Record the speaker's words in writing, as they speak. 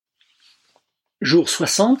Jour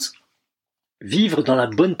 60. Vivre dans la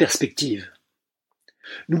bonne perspective.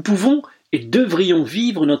 Nous pouvons et devrions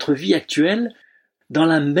vivre notre vie actuelle dans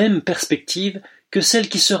la même perspective que celle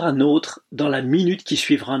qui sera nôtre dans la minute qui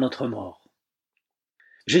suivra notre mort.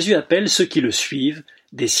 Jésus appelle ceux qui le suivent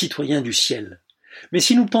des citoyens du ciel. Mais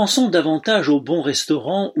si nous pensons davantage au bon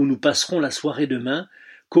restaurant où nous passerons la soirée demain,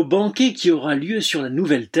 qu'au banquet qui aura lieu sur la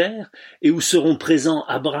nouvelle terre et où seront présents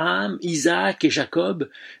Abraham, Isaac et Jacob,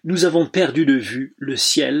 nous avons perdu de vue le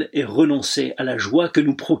ciel et renoncé à la joie que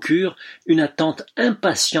nous procure une attente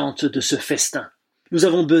impatiente de ce festin. Nous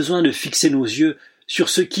avons besoin de fixer nos yeux sur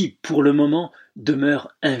ce qui, pour le moment,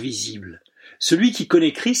 demeure invisible. Celui qui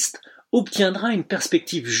connaît Christ obtiendra une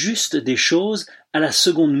perspective juste des choses à la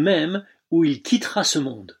seconde même où il quittera ce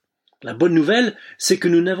monde. La bonne nouvelle, c'est que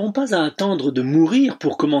nous n'avons pas à attendre de mourir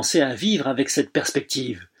pour commencer à vivre avec cette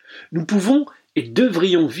perspective. Nous pouvons et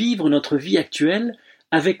devrions vivre notre vie actuelle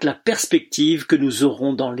avec la perspective que nous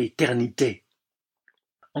aurons dans l'éternité.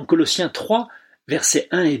 En Colossiens 3, versets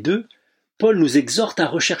 1 et 2, Paul nous exhorte à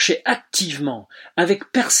rechercher activement,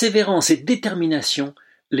 avec persévérance et détermination,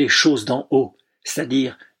 les choses d'en haut,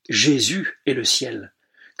 c'est-à-dire Jésus et le ciel.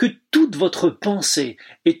 Que toute votre pensée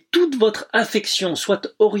et toute votre affection soient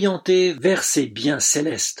orientées vers ces biens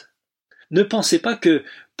célestes. Ne pensez pas que,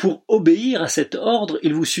 pour obéir à cet ordre,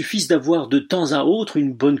 il vous suffise d'avoir de temps à autre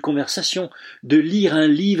une bonne conversation, de lire un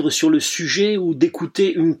livre sur le sujet ou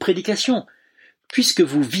d'écouter une prédication. Puisque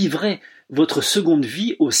vous vivrez votre seconde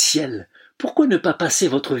vie au ciel, pourquoi ne pas passer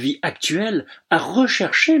votre vie actuelle à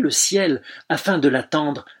rechercher le ciel afin de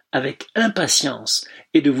l'attendre avec impatience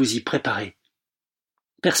et de vous y préparer?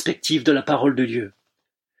 Perspective de la parole de Dieu.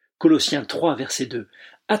 Colossiens 3, verset 2.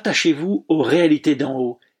 Attachez-vous aux réalités d'en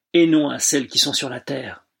haut et non à celles qui sont sur la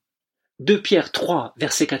terre. 2 Pierre 3,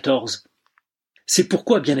 verset 14. C'est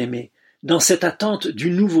pourquoi, bien-aimés, dans cette attente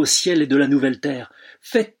du nouveau ciel et de la nouvelle terre,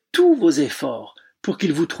 faites tous vos efforts pour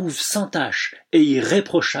qu'ils vous trouvent sans tache et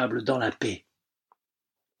irréprochables dans la paix.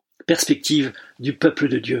 Perspective du peuple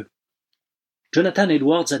de Dieu. Jonathan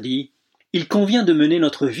Edwards a dit « Il convient de mener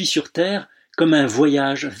notre vie sur terre comme un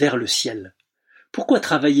voyage vers le ciel. Pourquoi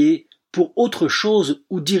travailler pour autre chose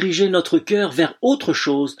ou diriger notre cœur vers autre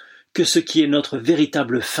chose que ce qui est notre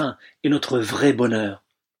véritable fin et notre vrai bonheur?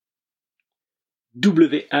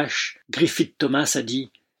 W.H. Griffith Thomas a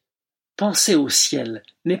dit « Penser au ciel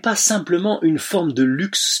n'est pas simplement une forme de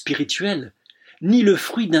luxe spirituel, ni le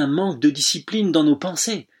fruit d'un manque de discipline dans nos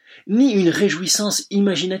pensées, ni une réjouissance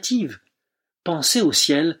imaginative. Penser au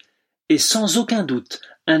ciel est sans aucun doute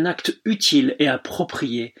un acte utile et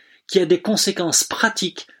approprié qui a des conséquences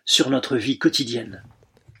pratiques sur notre vie quotidienne. »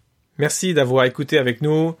 Merci d'avoir écouté avec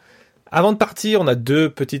nous. Avant de partir, on a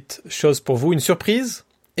 2 petites choses pour vous, une surprise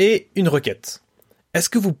et une requête. Est-ce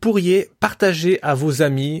que vous pourriez partager à vos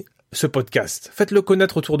amis ce podcast? Faites-le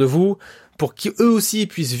connaître autour de vous pour qu'eux aussi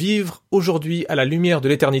puissent vivre aujourd'hui à la lumière de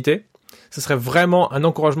l'éternité. Ce serait vraiment un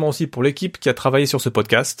encouragement aussi pour l'équipe qui a travaillé sur ce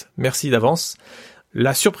podcast. Merci d'avance.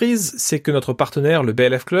 La surprise, c'est que notre partenaire, le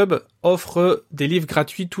BLF Club, offre des livres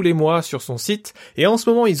gratuits tous les mois sur son site. Et en ce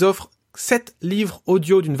moment, ils offrent 7 livres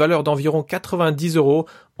audio d'une valeur d'environ 90 €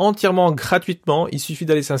 entièrement gratuitement. Il suffit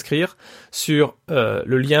d'aller s'inscrire sur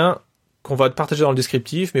le lien qu'on va partager dans le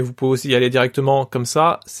descriptif, mais vous pouvez aussi y aller directement comme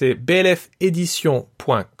ça. C'est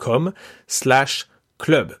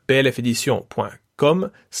blfedition.com/club.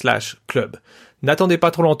 blfedition.com/club. N'attendez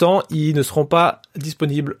pas trop longtemps, ils ne seront pas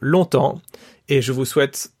disponibles longtemps. Et je vous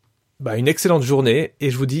souhaite une excellente journée et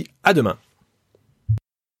je vous dis à demain.